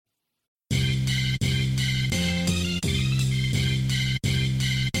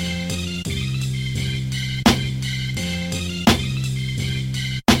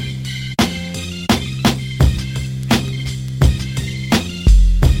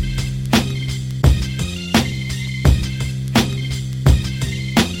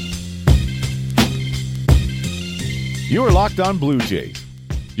You are Locked On Blue Jays,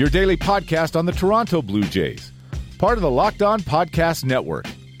 your daily podcast on the Toronto Blue Jays, part of the Locked On Podcast Network,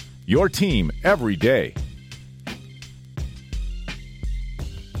 your team every day.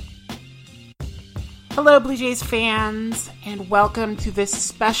 Hello, Blue Jays fans, and welcome to this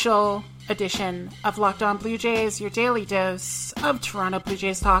special edition of Locked On Blue Jays, your daily dose of Toronto Blue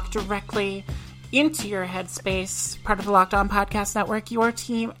Jays talk directly into your headspace, part of the Locked On Podcast Network, your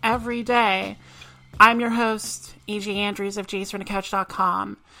team every day. I'm your host, AJ Andrews of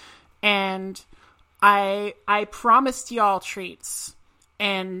jaysfromthecouch.com, and I promised y'all treats,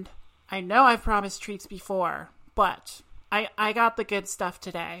 and I know I've promised treats before, but I got the good stuff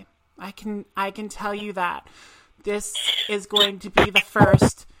today. I can tell you that this is going to be the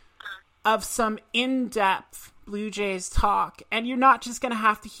first of some in-depth Blue Jays talk, and you're not just going to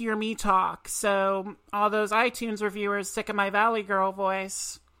have to hear me talk. So all those iTunes reviewers sick of my Valley Girl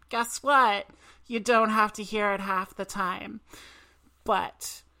voice, guess what? You don't have to hear it half the time.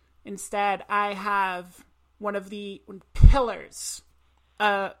 But instead, I have one of the pillars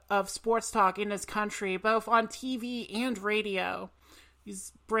of sports talk in this country, both on TV and radio.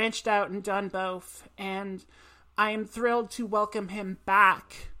 He's branched out and done both, and I am thrilled to welcome him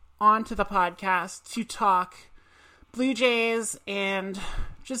back onto the podcast to talk Blue Jays and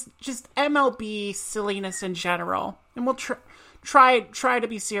just MLB silliness in general. And we'll try to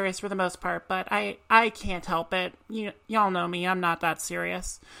be serious for the most part, but I can't help it. Y'all know me. I'm not that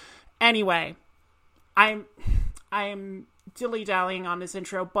serious. Anyway, I'm dilly-dallying on this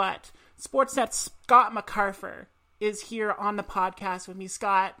intro, but Sportsnet's Scott McCarver is here on the podcast with me.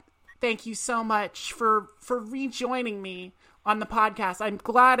 Scott, thank you so much for rejoining me on the podcast. I'm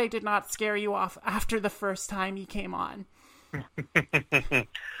glad I did not scare you off after the first time you came on.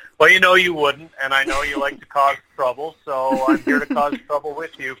 Well, you know you wouldn't, and I know you like to cause trouble, so I'm here to cause trouble with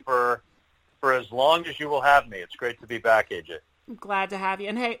you for as long as you will have me. It's great to be back, AJ. I'm glad to have you.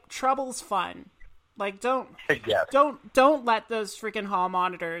 And hey, trouble's fun. Like, don't yes. don't let those freaking hall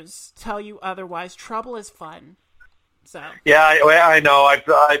monitors tell you otherwise. Trouble is fun. So yeah, I know. I've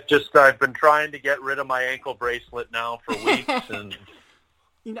been trying to get rid of my ankle bracelet now for weeks, and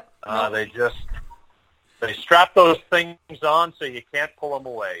they strap those things on so you can't pull them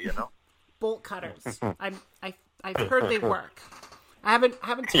away. You know, bolt cutters. I've heard they work. I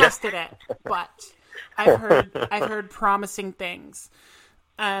haven't tested it, but I've heard promising things.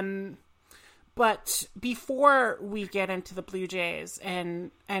 But before we get into the Blue Jays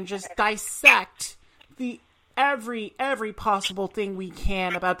and just dissect the every possible thing we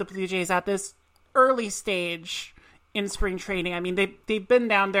can about the Blue Jays at this early stage in spring training. I mean, they've been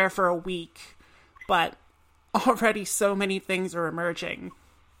down there for a week, but already so many things are emerging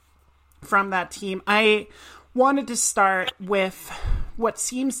from that team. I wanted to start with what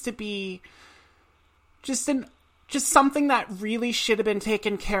seems to be just something that really should have been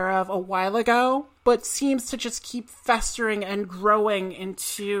taken care of a while ago, but seems to just keep festering and growing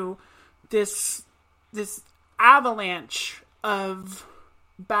into this avalanche of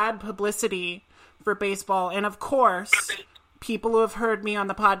bad publicity for baseball. And of course, people who have heard me on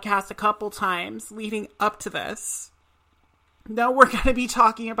the podcast a couple times leading up to this know we're going to be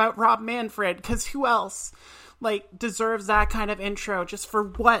talking about Rob Manfred, because who else deserves that kind of intro just for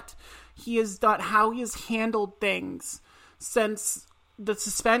what he has done, how he has handled things since the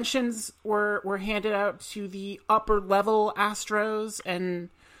suspensions were handed out to the upper level Astros and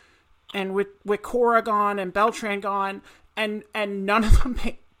with Cora gone and Beltran gone, and none of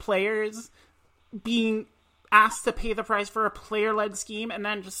the players being asked to pay the price for a player-led scheme, and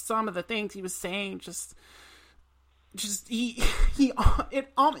then just some of the things he was saying, you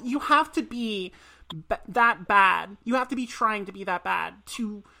have to be that bad. You have to be trying to be that bad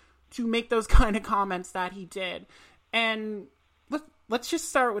to make those kind of comments that he did. And let's just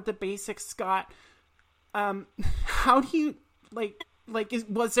start with the basics, Scott. How do you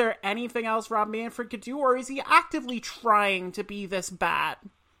was there anything else Rob Manfred could do, or is he actively trying to be this bad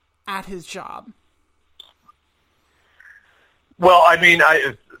at his job? Well, I mean,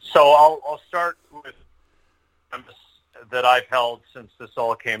 I'll start with that I've held since this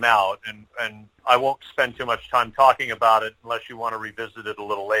all came out, and I won't spend too much time talking about it unless you want to revisit it a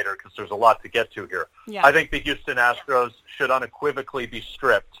little later, because there's a lot to get to here. Yeah. I think the Houston Astros should unequivocally be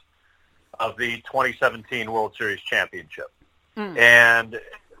stripped of the 2017 World Series championship. And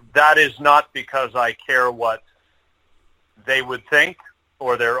that is not because I care what they would think,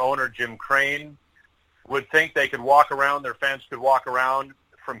 or their owner, Jim Crane, would think. They could walk around, their fans could walk around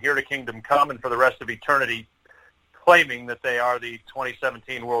from here to Kingdom Come and for the rest of eternity claiming that they are the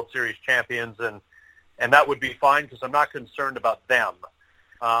 2017 World Series champions, and that would be fine, because I'm not concerned about them.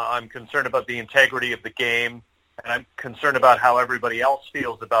 I'm concerned about the integrity of the game and I'm concerned about how everybody else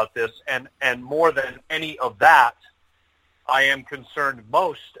feels about this. And more than any of that, I am concerned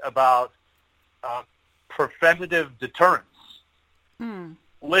most about preventative deterrence.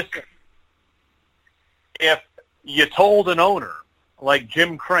 Listen, if you told an owner like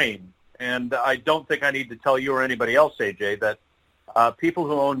Jim Crane, and I don't think I need to tell you or anybody else, AJ, that people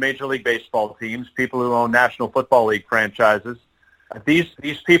who own Major League Baseball teams, people who own National Football League franchises,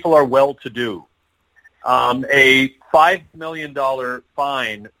 these people are well-to-do. A $5 million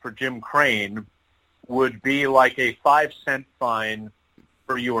fine for Jim Crane would be like a 5-cent fine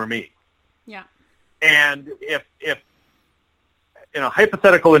for you or me. Yeah. And if in a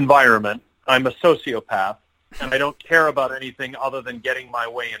hypothetical environment, I'm a sociopath and I don't care about anything other than getting my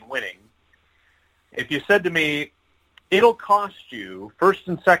way and winning, if you said to me, it'll cost you first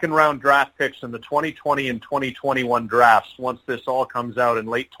and second round draft picks in the 2020 and 2021 drafts once this all comes out in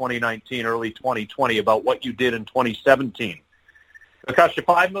late 2019, early 2020 about what you did in 2017. It'll cost you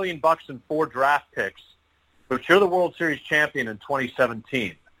 $5 million and 4 draft picks, but you're the World Series champion in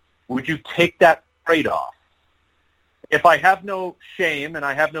 2017. Would you take that trade-off? If I have no shame and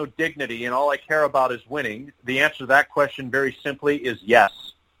I have no dignity and all I care about is winning, the answer to that question very simply is yes.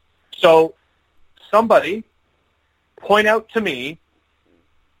 So somebody point out to me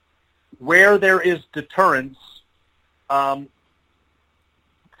where there is deterrence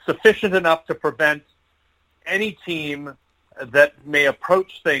sufficient enough to prevent any team that may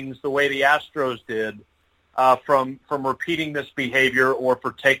approach things the way the Astros did from repeating this behavior or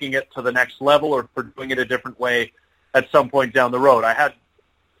for taking it to the next level or for doing it a different way at some point down the road. I had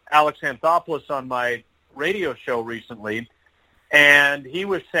Alex Anthopoulos on my radio show recently, and he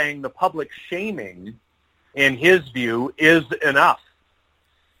was saying the public shaming, in his view, is enough.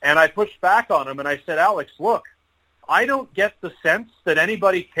 And I pushed back on him, and I said, Alex, look, I don't get the sense that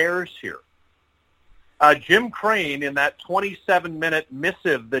anybody cares here. Jim Crane, in that 27-minute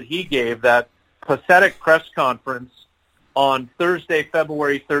missive that he gave, that pathetic press conference on Thursday,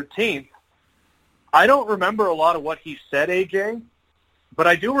 February 13th, I don't remember a lot of what he said, AJ, but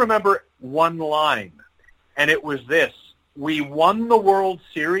I do remember one line, and it was this: we won the World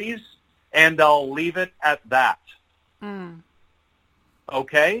Series, and I'll leave it at that.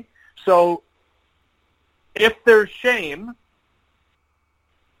 Okay? So if there's shame,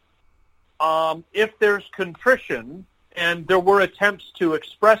 if there's contrition, and there were attempts to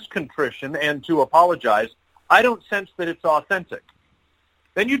express contrition and to apologize, I don't sense that it's authentic.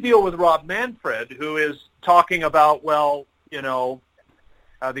 Then you deal with Rob Manfred, who is talking about, well, you know,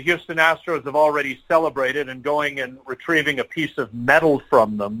 the Houston Astros have already celebrated, and going and retrieving a piece of metal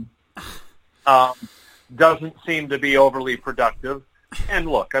from them doesn't seem to be overly productive. And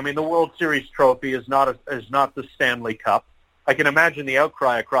look, I mean, the World Series trophy is not the Stanley Cup. I can imagine the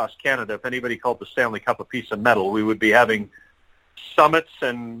outcry across Canada if anybody called the Stanley Cup a piece of metal. We would be having summits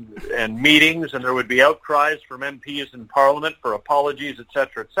and meetings, and there would be outcries from MPs in Parliament for apologies, et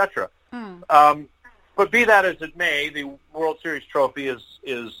cetera, et cetera. But be that as it may, the World Series trophy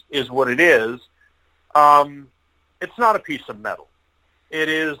is what it is. It's not a piece of metal. It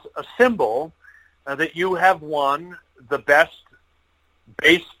is a symbol that you have won the best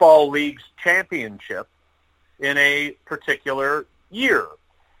baseball league's championship in a particular year.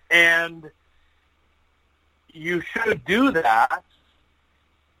 And you should do that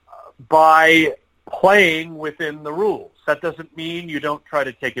by playing within the rules. That doesn't mean you don't try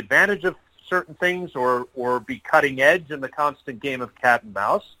to take advantage of certain things or be cutting edge in the constant game of cat and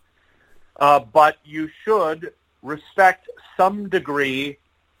mouse. But you should respect some degree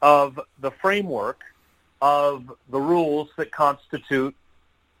of the framework of the rules that constitute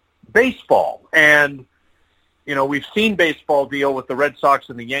baseball. And, you know, we've seen baseball deal with the Red Sox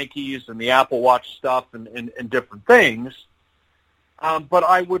and the Yankees and the Apple Watch stuff and different things. But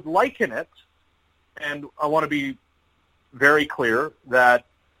I would liken it, and I want to be very clear that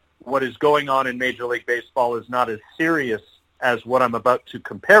what is going on in Major League Baseball is not as serious as what I'm about to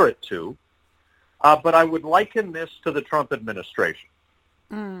compare it to. But I would liken this to the Trump administration.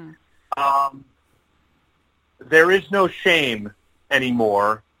 There is no shame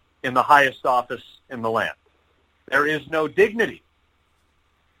anymore in the highest office in the land. There is no dignity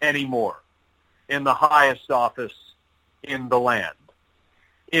anymore in the highest office in the land.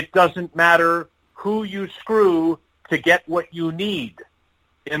 It doesn't matter who you screw to get what you need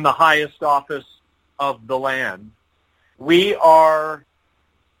in the highest office of the land. We are,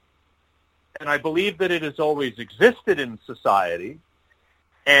 and I believe that it has always existed in society,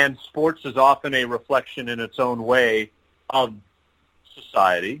 and sports is often a reflection in its own way of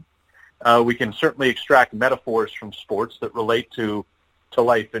society. We can certainly extract metaphors from sports that relate to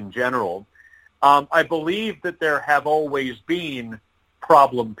life in general. I believe that there have always been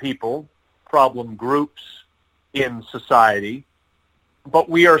problem people, problem groups in society, but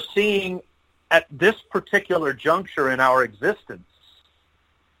we are seeing at this particular juncture in our existence,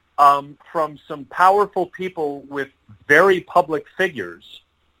 from some powerful people with very public figures,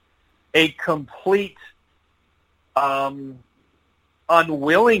 a complete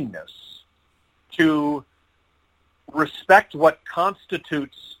unwillingness to respect what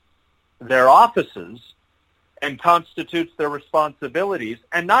constitutes their offices and constitutes their responsibilities,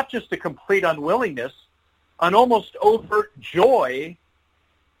 and not just a complete unwillingness, an almost overt joy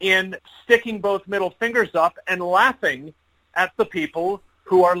in sticking both middle fingers up and laughing at the people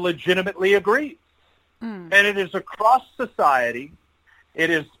who are legitimately aggrieved. And it is across society. It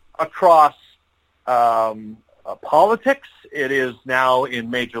is across politics. It is now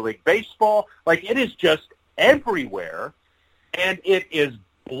in Major League Baseball. Like, it is just everywhere, and it is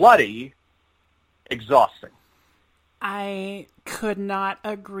bloody exhausting. I could not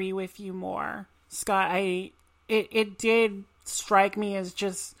agree with you more, Scott. It did strike me as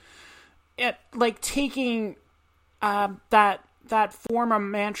just like taking that former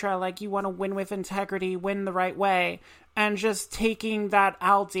mantra, like you want to win with integrity, win the right way, and just taking that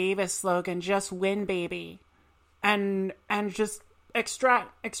Al Davis slogan, just win, baby, and just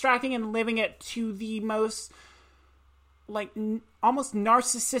extracting and living it to the most like almost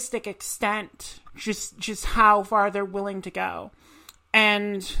narcissistic extent, just how far they're willing to go.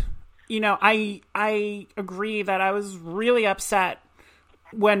 And you know, I agree that I was really upset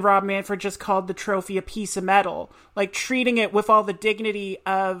when Rob Manfred just called the trophy a piece of metal, like treating it with all the dignity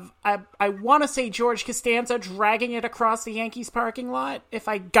of, I want to say George Costanza dragging it across the Yankees parking lot, if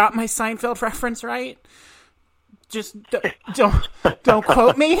I got my Seinfeld reference right. Just don't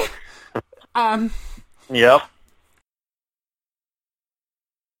quote me. Yep.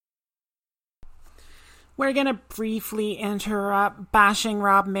 We're going to briefly interrupt bashing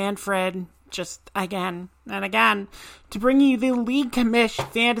Rob Manfred just again and again to bring you the League Commish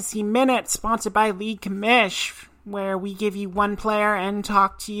Fantasy Minute, sponsored by League Commish, where we give you one player and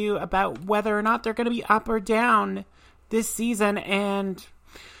talk to you about whether or not they're going to be up or down this season. And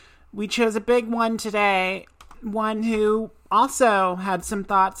we chose a big one today, one who also had some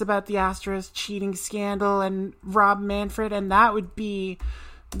thoughts about the Astros cheating scandal and Rob Manfred, and that would be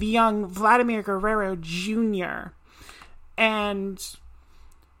the young Vladimir Guerrero Jr. And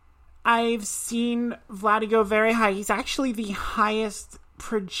I've seen Vladdy go very high. He's actually the highest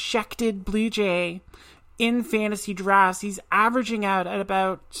projected Blue Jay in fantasy drafts. He's averaging out at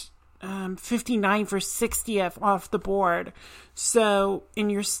about 59 for 60th off the board. So in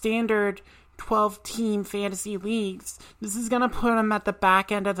your standard 12-team fantasy leagues, this is going to put him at the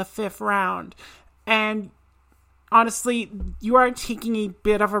back end of the 5th round. And honestly, you are taking a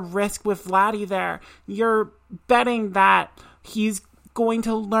bit of a risk with Vladdy there. You're betting that he's going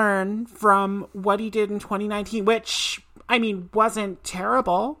to learn from what he did in 2019, which, I mean, wasn't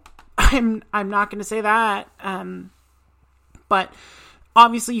terrible. I'm not going to say that. But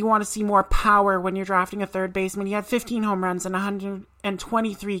obviously you want to see more power when you're drafting a third baseman. He had 15 home runs in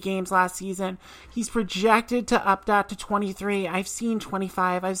 123 games last season. He's projected to up that to 23. I've seen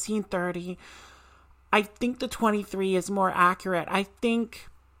 25. I've seen 30. I think the 23 is more accurate. I think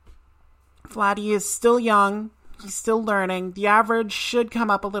Vladdy is still young. He's still learning. The average should come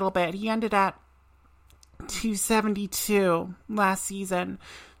up a little bit. He ended at 272 last season.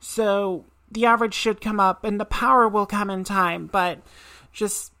 So the average should come up, and the power will come in time. But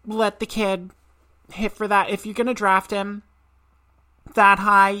just let the kid hit for that. If you're going to draft him that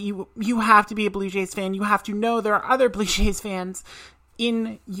high, you have to be a Blue Jays fan. You have to know there are other Blue Jays fans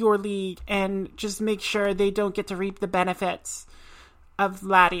in your league, and just make sure they don't get to reap the benefits of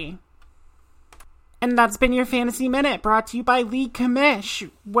Vladdy. And that's been your Fantasy Minute, brought to you by League Commish.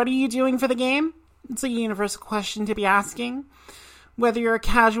 What are you doing for the game? It's a universal question to be asking. Whether you're a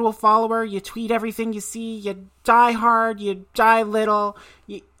casual follower, you tweet everything you see, you die hard, you die little,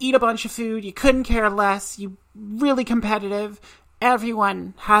 you eat a bunch of food, you couldn't care less, you really competitive,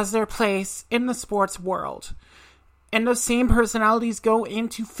 everyone has their place in the sports world. And those same personalities go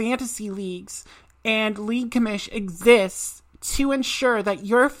into fantasy leagues, and League Commish exists to ensure that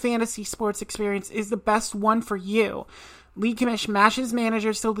your fantasy sports experience is the best one for you. League Commish matches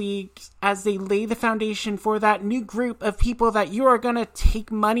managers to leagues as they lay the foundation for that new group of people that you are going to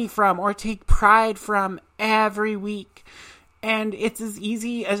take money from or take pride from every week. And it's as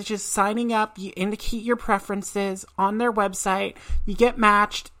easy as just signing up. You indicate your preferences on their website, you get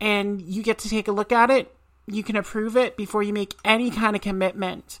matched, and you get to take a look at it you can approve it before you make any kind of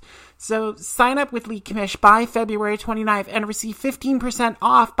commitment. So sign up with League Commish by February 29th and receive 15%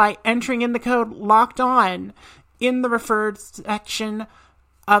 off by entering in the code Locked On in the referred section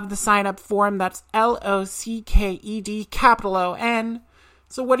of the sign up form. That's LOCKED capital ON.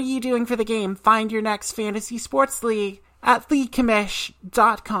 So what are you doing for the game? Find your next fantasy sports league at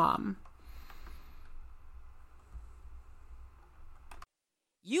leaguecommish.com.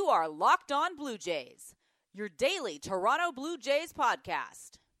 You are Locked On Blue Jays, your daily Toronto Blue Jays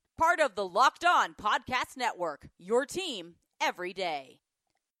podcast. Part of the Locked On Podcast Network, your team every day.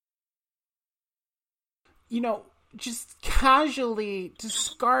 Just casually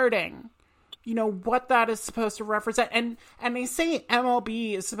discarding, what that is supposed to represent. And they say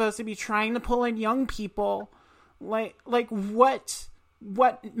MLB is supposed to be trying to pull in young people. Like what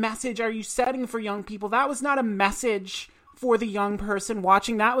message are you setting for young people? That was not a message for the young person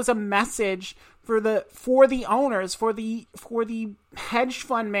watching. That was a message for the owners, for the hedge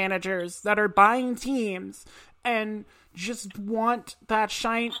fund managers that are buying teams and just want that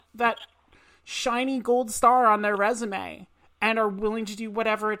shiny gold star on their resume and are willing to do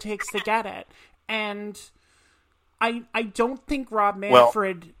whatever it takes to get it. And I don't think Rob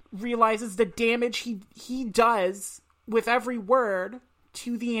Manfred realizes the damage he does with every word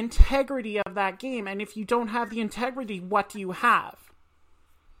to the integrity of that game. And if you don't have the integrity, what do you have?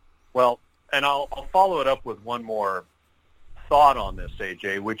 Well, and I'll follow it up with one more thought on this,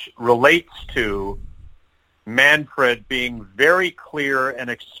 AJ, which relates to Manfred being very clear and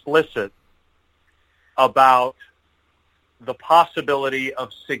explicit about the possibility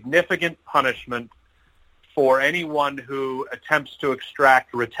of significant punishment for anyone who attempts to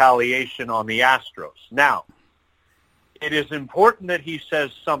extract retaliation on the Astros. Now, it is important that he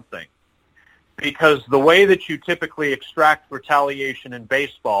says something, because the way that you typically extract retaliation in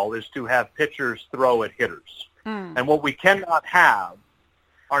baseball is to have pitchers throw at hitters. And what we cannot have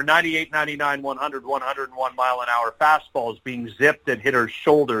are 98, 99, 100, 101 mile-an-hour fastballs being zipped at hitters'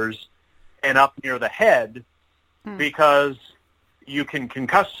 shoulders and up near the head, because you can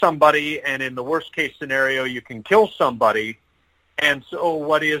concuss somebody, and in the worst-case scenario, you can kill somebody. And so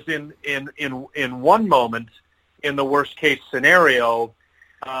what is in one moment, in the worst-case scenario,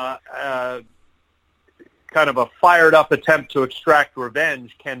 kind of a fired-up attempt to extract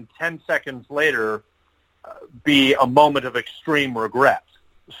revenge can 10 seconds later be a moment of extreme regret.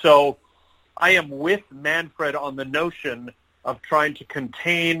 So I am with Manfred on the notion of trying to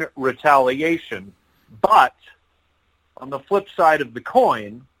contain retaliation, but on the flip side of the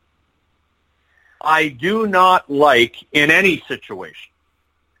coin, I do not like, in any situation,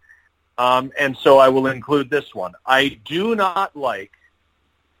 and so I will include this one, I do not like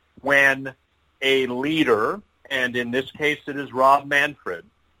when a leader, and in this case it is Rob Manfred,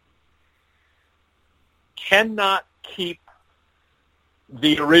 cannot keep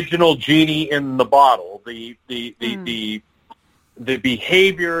the original genie in the bottle, the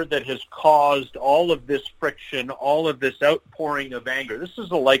behavior that has caused all of this friction, all of this outpouring of anger. This is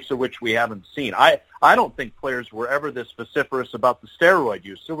the likes of which we haven't seen. I don't think players were ever this vociferous about the steroid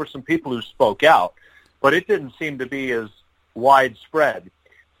use. There were some people who spoke out, but it didn't seem to be as widespread.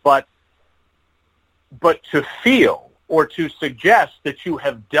 But to feel or to suggest that you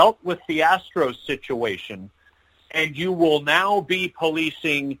have dealt with the Astros situation and you will now be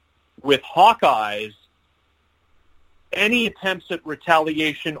policing with hawk eyes any attempts at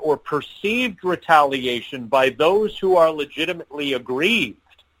retaliation or perceived retaliation by those who are legitimately aggrieved.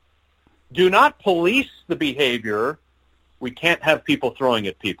 Do not police the behavior. We can't have people throwing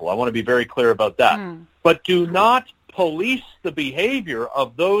at people. I want to be very clear about that. But do not police the behavior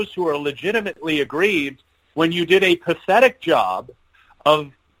of those who are legitimately aggrieved when you did a pathetic job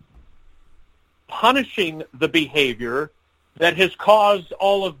of punishing the behavior that has caused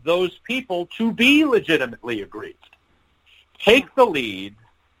all of those people to be legitimately aggrieved. Take the lead,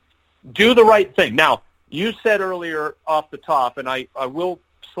 do the right thing. Now, you said earlier off the top, and I will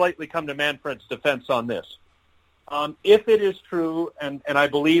slightly come to Manfred's defense on this. If it is true, and I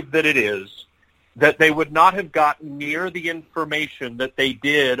believe that it is, that they would not have gotten near the information that they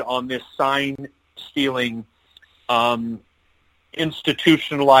did on this sign-stealing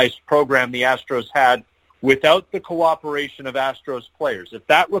institutionalized program the Astros had without the cooperation of Astros players. If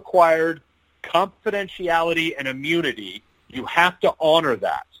that required confidentiality and immunity, you have to honor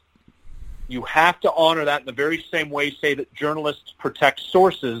that. You have to honor that in the very same way, say, that journalists protect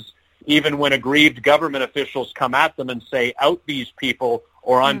sources even when aggrieved government officials come at them and say, out these people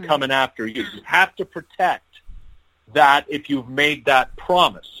or I'm coming after you. You have to protect that if you've made that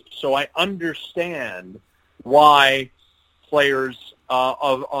promise. So I understand why players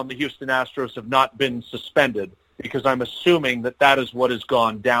on the Houston Astros have not been suspended, because I'm assuming that is what has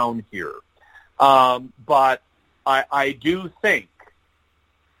gone down here. But I do think,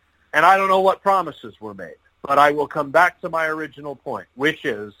 and I don't know what promises were made, but I will come back to my original point, which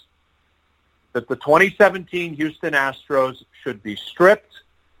is that the 2017 Houston Astros should be stripped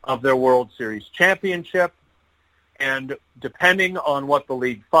of their World Series championship, and depending on what the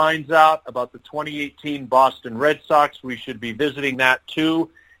league finds out about the 2018 Boston Red Sox, we should be visiting that too.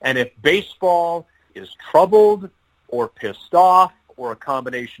 And if baseball is troubled or pissed off or a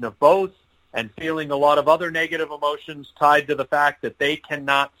combination of both, and feeling a lot of other negative emotions tied to the fact that they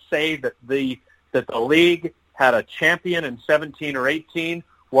cannot say that the league had a champion in 17 or 18,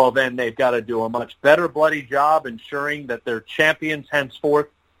 well, then they've got to do a much better bloody job ensuring that their champions henceforth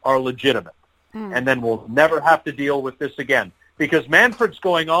are legitimate. And then we'll never have to deal with this again. Because Manfred's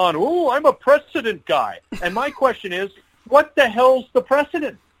going on, I'm a precedent guy. And my question is, what the hell's the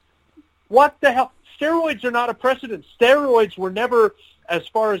precedent? What the hell? Steroids are not a precedent. Steroids were never, as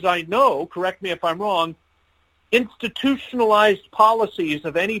far as I know, correct me if I'm wrong, institutionalized policies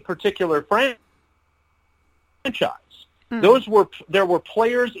of any particular franchise. There were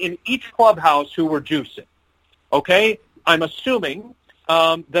players in each clubhouse who were juicing. Okay? I'm assuming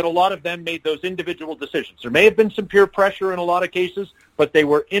that a lot of them made those individual decisions. There may have been some peer pressure in a lot of cases, but they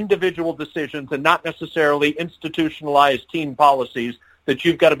were individual decisions and not necessarily institutionalized team policies that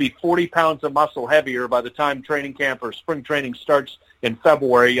you've got to be 40 pounds of muscle heavier by the time training camp or spring training starts in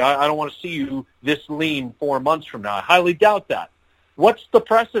February. I don't want to see you this lean 4 months from now. I highly doubt that. What's the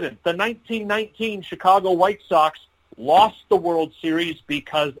precedent? The 1919 Chicago White Sox lost the World Series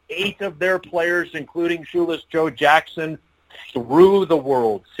because 8 of their players, including shoeless Joe Jackson, threw the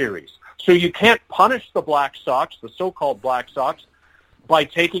World Series. So you can't punish the Black Sox, the so-called Black Sox, by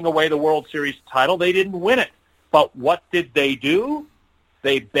taking away the World Series title. They didn't win it. But what did they do?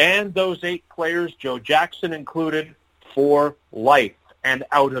 They banned those 8 players, Joe Jackson included, for life. And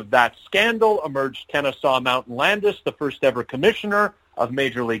out of that scandal emerged Kennesaw Mountain Landis, the first ever commissioner of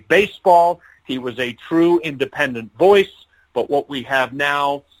Major League Baseball. He was a true independent voice. But what we have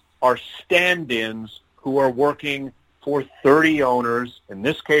now are stand-ins who are working for 30 owners. In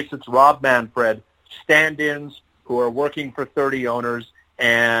this case, it's Rob Manfred, stand-ins who are working for 30 owners.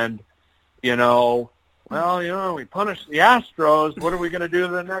 And, we punished the Astros. What are we going to do to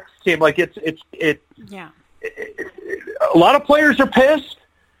the next team? Like, a lot of players are pissed.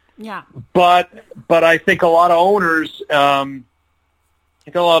 Yeah. But I think a lot of owners,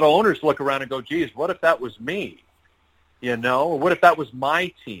 look around and go, geez, what if that was me? What if that was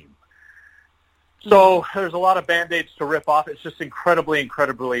my team? So there's a lot of Band-Aids to rip off. It's just incredibly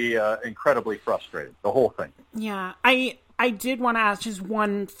frustrating, the whole thing. Yeah. I did want to ask just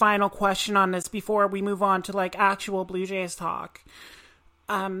one final question on this before we move on to actual Blue Jays talk.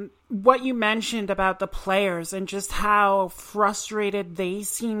 What you mentioned about the players and just how frustrated they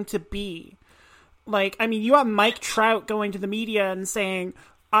seem to be. You have Mike Trout going to the media and saying,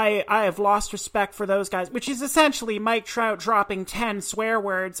 I have lost respect for those guys, which is essentially Mike Trout dropping 10 swear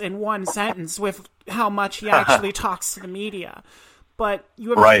words in one sentence with how much he actually talks to the media. But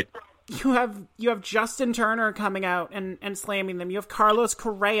you have Justin Turner coming out and slamming them. You have Carlos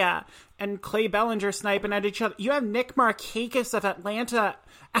Correa and Clay Bellinger sniping at each other. You have Nick Markakis of Atlanta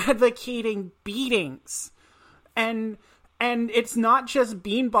advocating beatings. And it's not just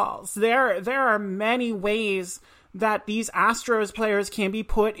beanballs. There are many ways that these Astros players can be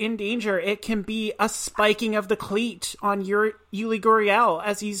put in danger. It can be a spiking of the cleat on Yuli Gurriel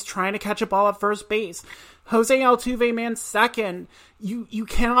as he's trying to catch a ball at first base. Jose Altuve, man, second. You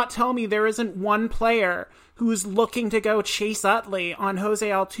cannot tell me there isn't one player who is looking to go chase Utley on Jose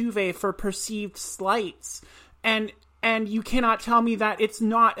Altuve for perceived slights. And you cannot tell me that it's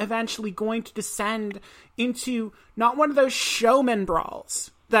not eventually going to descend into not one of those showman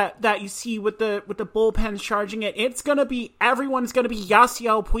brawls that you see with the bullpens charging it. Everyone's gonna be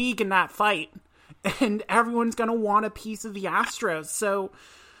Yasiel Puig in that fight, and everyone's gonna want a piece of the Astros. So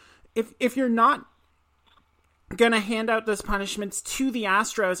if you're not gonna hand out those punishments to the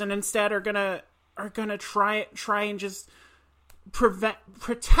Astros and instead are gonna try and just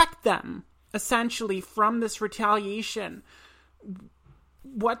protect them essentially from this retaliation,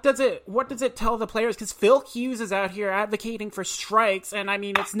 what does it tell the players? Because Phil Hughes is out here advocating for strikes, and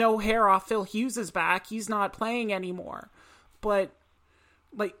it's no hair off Phil Hughes' back. He's not playing anymore. But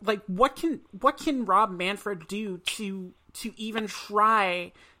what can Rob Manfred do to even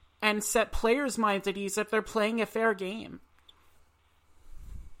try and set players' minds at ease if they're playing a fair game?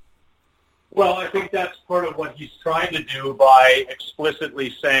 Well, I think that's part of what he's trying to do by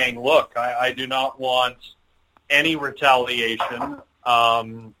explicitly saying, look, I do not want any retaliation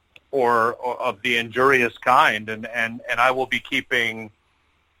or of the injurious kind, and I will be keeping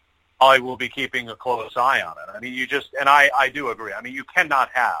a close eye on it. I mean, I do agree. I mean, you cannot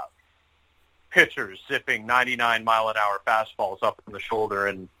have pitchers zipping 99-mile-an-hour fastballs up in the shoulder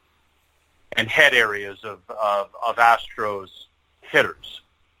and head areas of Astros hitters.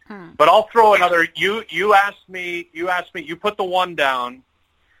 But I'll throw another. You asked me. You put the one down.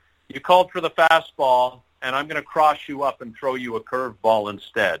 You called for the fastball, and I'm going to cross you up and throw you a curveball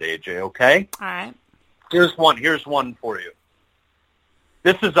instead, AJ. Okay? All right. Here's one for you.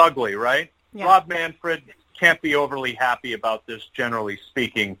 This is ugly, right? Yeah. Rob Manfred can't be overly happy about this, generally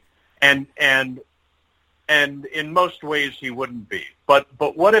speaking, and in most ways he wouldn't be. But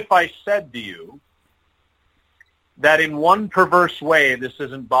what if I said to you that in one perverse way this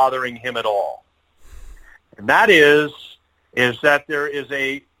isn't bothering him at all? And that is that there is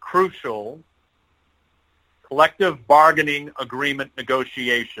a crucial collective bargaining agreement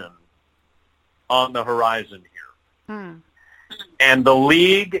negotiation on the horizon here. And the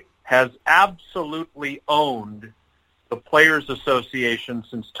league has absolutely owned the Players Association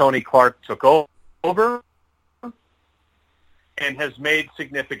since Tony Clark took over and has made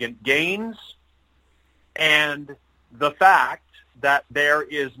significant gains. And the fact that there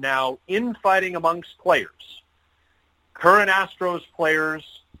is now infighting amongst players, current Astros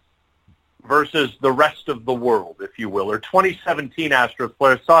players versus the rest of the world, if you will, or 2017 Astros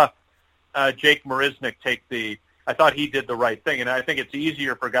players. Saw Jake Marisnick I thought he did the right thing, and I think it's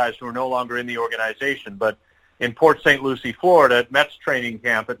easier for guys who are no longer in the organization. But in Port St. Lucie, Florida, at Mets training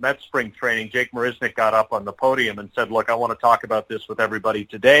camp, at Mets spring training, Jake Marisnick got up on the podium and said, look, I want to talk about this with everybody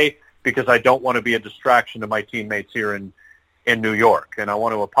today because I don't want to be a distraction to my teammates here in New York, and I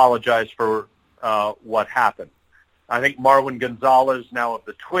want to apologize for what happened. I think Marwin Gonzalez, now of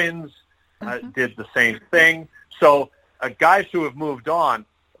the Twins, did the same thing. So guys who have moved on.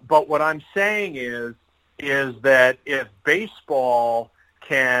 But what I'm saying is that if baseball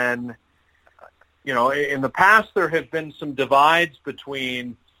can, in the past there have been some divides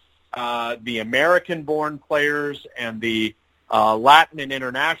between the American-born players and the Latin and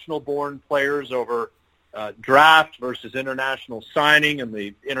international-born players over draft versus international signing and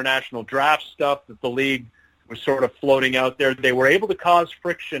the international draft stuff that the league was sort of floating out there. They were able to cause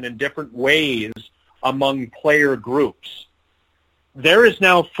friction in different ways among player groups. There is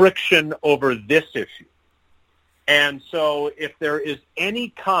now friction over this issue. And so if there is any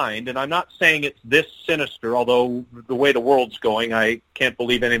kind, and I'm not saying it's this sinister, although the way the world's going, I can't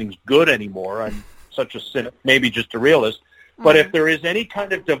believe anything's good anymore. I'm such a cynic, maybe just a realist. But if there is any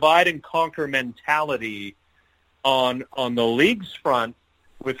kind of divide and conquer mentality on the league's front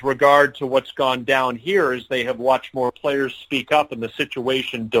with regard to what's gone down here as they have watched more players speak up and the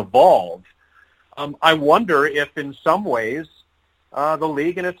situation devolve, I wonder if in some ways the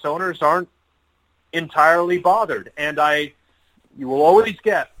league and its owners aren't entirely bothered. And you will always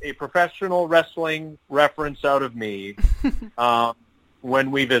get a professional wrestling reference out of me when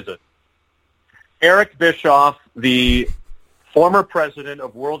we visit. Eric Bischoff, the former president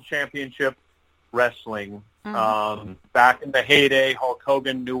of World Championship Wrestling, back in the heyday, Hulk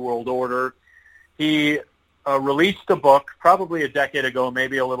Hogan, New World Order, he released a book probably a decade ago,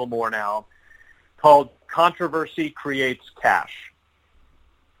 maybe a little more now, called Controversy Creates Cash.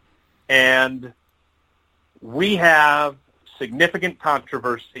 And we have significant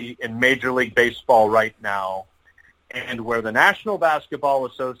controversy in Major League Baseball right now, and where the National Basketball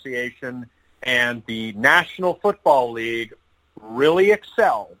Association and the National Football League really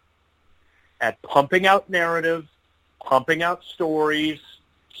excel at pumping out narrative, pumping out stories,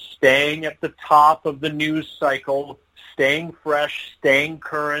 staying at the top of the news cycle, staying fresh, staying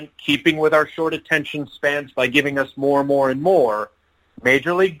current, keeping with our short attention spans by giving us more and more and more.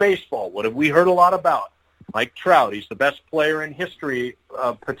 Major League Baseball, what have we heard a lot about? Mike Trout, he's the best player in history,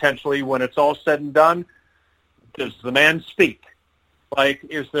 potentially, when it's all said and done. Does the man speak? Like,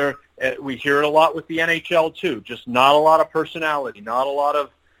 is there, we hear it a lot with the NHL too, just not a lot of personality, not a lot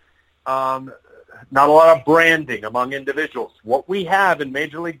of branding among individuals. What we have in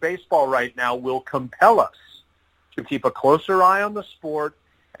Major League Baseball right now will compel us to keep a closer eye on the sport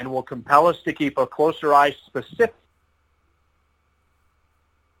and will compel us to keep a closer eye specifically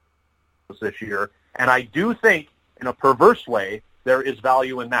this year. And I do think, in a perverse way, there is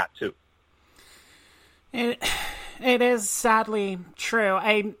value in that too. It is sadly true.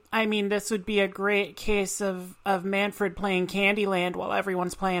 I mean, this would be a great case of Manfred playing Candyland while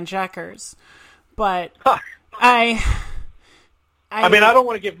everyone's playing checkers. But I mean, I don't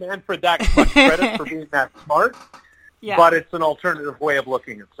want to give Manfred that much credit for being that smart, but it's an alternative way of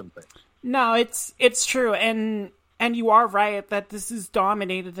looking at some things. No, it's true. And And you are right that this has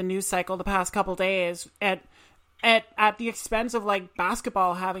dominated the news cycle the past couple days at the expense of like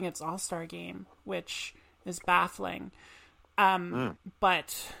basketball having its All-Star game, which is baffling.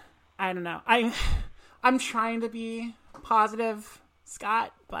 But I don't know. I'm trying to be positive,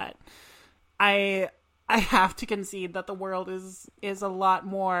 Scott, but I have to concede that the world is a lot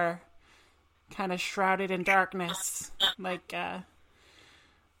more kind of shrouded in darkness, like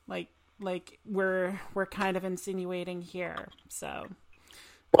we're kind of insinuating here. So,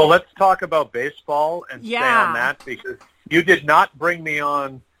 well, let's talk about baseball and stay on that, because you did not bring me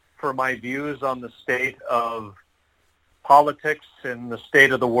on for my views on the state of politics and the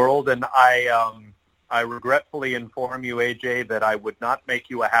state of the world, and I regretfully inform you, AJ, that I would not make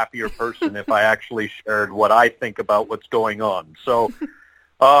you a happier person if I actually shared what I think about what's going on. So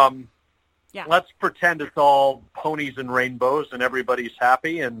let's pretend it's all ponies and rainbows and everybody's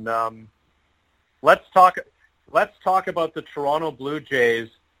happy, and let's talk about the Toronto Blue Jays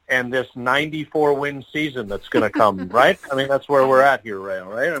and this 94-win season that's going to come, right? I mean, that's where we're at here,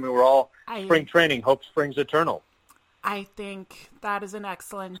 right? I mean, we're all spring training, hope springs eternal. I think that is an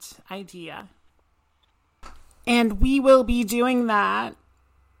excellent idea. And we will be doing that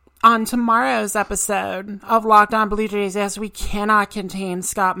on tomorrow's episode of Locked On Blue Jays, as we cannot contain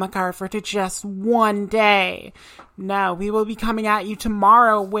Scott MacArthur to just one day. No, we will be coming at you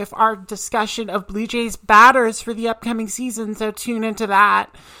tomorrow with our discussion of Blue Jays batters for the upcoming season, so tune into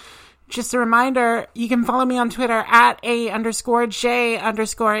that. Just a reminder, you can follow me on Twitter at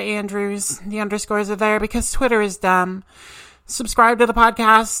 @A_J_Andrews. The underscores are there because Twitter is dumb. Subscribe to the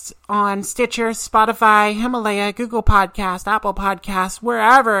podcast on Stitcher, Spotify, Himalaya, Google Podcast, Apple Podcasts,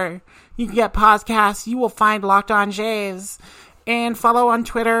 wherever you can get podcasts, you will find Locked On Jays. And follow on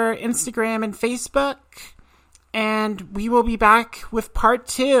Twitter, Instagram, and Facebook. And we will be back with part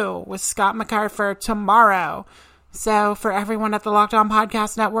 2 with Scott MacArthur tomorrow. So for everyone at the Locked On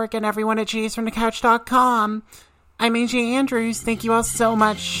Podcast Network and everyone at jaysfromthecouch.com, I'm AJ Andrews. Thank you all so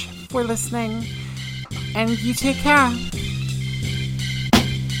much for listening. And you take care.